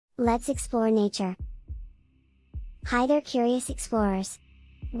let's explore nature. Hi there curious explorers!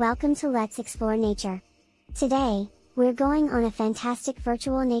 Welcome to Let's Explore Nature. Today, we're going on a fantastic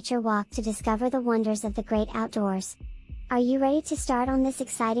virtual nature walk to discover the wonders of the great outdoors. Are you ready to start on this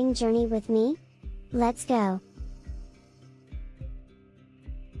exciting journey with me? Let's go!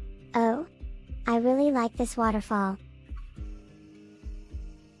 Oh! I really like this waterfall.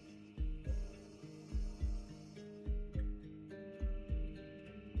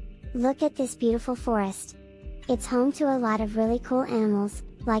 Look at this beautiful forest. It's home to a lot of really cool animals,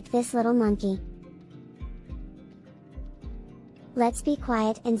 like this little monkey. Let's be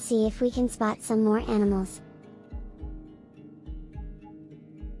quiet and see if we can spot some more animals.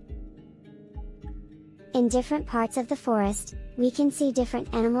 In different parts of the forest, we can see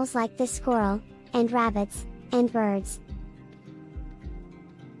different animals like this squirrel, and rabbits, and birds.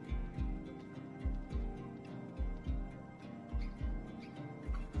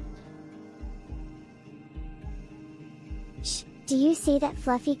 Shh! Do you see that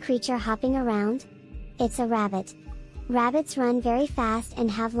fluffy creature hopping around? It's a rabbit. Rabbits run very fast and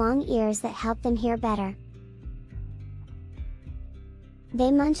have long ears that help them hear better.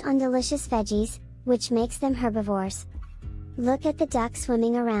 They munch on delicious veggies, which makes them herbivores. Look at the duck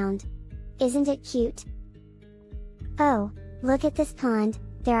swimming around. Isn't it cute? Oh, look at this pond,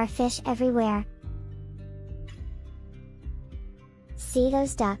 there are fish everywhere. See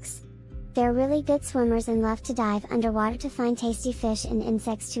those ducks? They're really good swimmers and love to dive underwater to find tasty fish and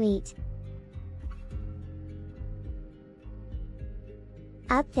insects to eat.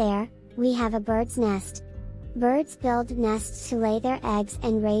 Up there, we have a bird's nest. Birds build nests to lay their eggs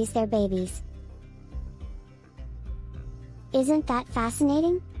and raise their babies. Isn't that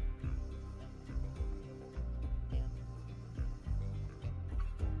fascinating?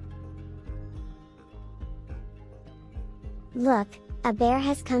 Look, a bear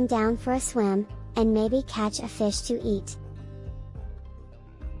has come down for a swim, and maybe catch a fish to eat.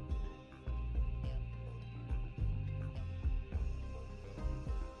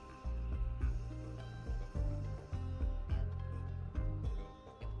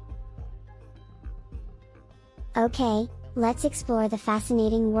 Okay, let's explore the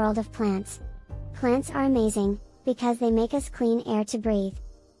fascinating world of plants. Plants are amazing, because they make us clean air to breathe.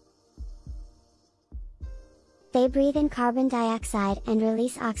 They breathe in carbon dioxide and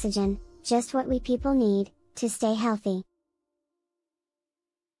release oxygen, just what we people need, to stay healthy.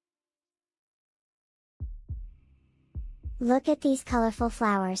 Look at these colorful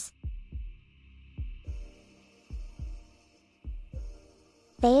flowers.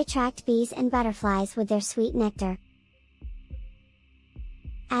 They attract bees and butterflies with their sweet nectar.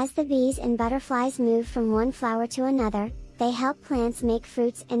 As the bees and butterflies move from one flower to another, they help plants make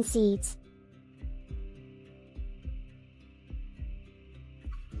fruits and seeds.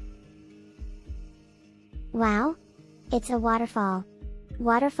 Wow! It's a waterfall.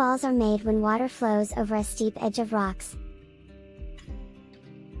 Waterfalls are made when water flows over a steep edge of rocks.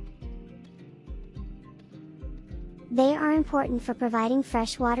 They are important for providing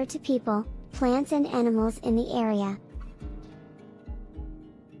fresh water to people, plants and animals in the area.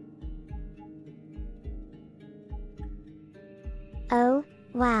 Oh,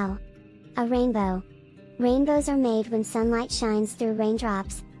 wow! A rainbow! Rainbows are made when sunlight shines through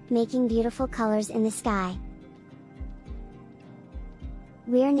raindrops, making beautiful colors in the sky.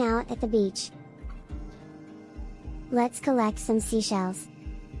 We're now at the beach. Let's collect some seashells.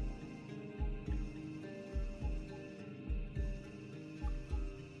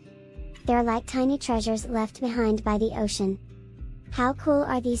 They're like tiny treasures left behind by the ocean. How cool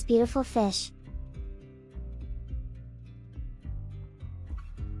are these beautiful fish?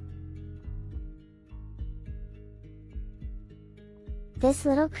 This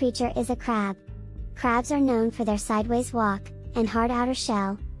little creature is a crab. Crabs are known for their sideways walk, and hard outer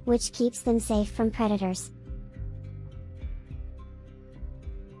shell, which keeps them safe from predators.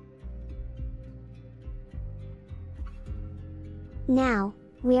 Now,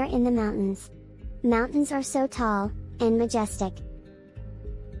 we are in the mountains. Mountains are so tall, and majestic.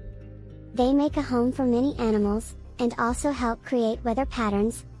 They make a home for many animals, and also help create weather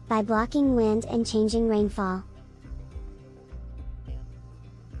patterns, by blocking wind and changing rainfall.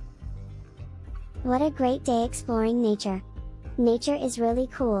 What a great day exploring nature! Nature is really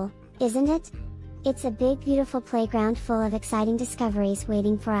cool, isn't it? It's a big beautiful playground full of exciting discoveries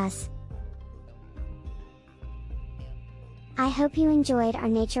waiting for us. I hope you enjoyed our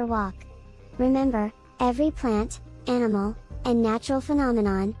nature walk. Remember, every plant, animal, and natural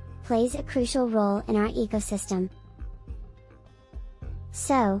phenomenon plays a crucial role in our ecosystem.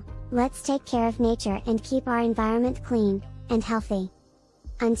 So, let's take care of nature and keep our environment clean and healthy.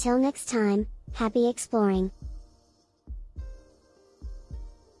 Until next time, happy exploring!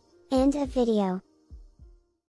 End of video.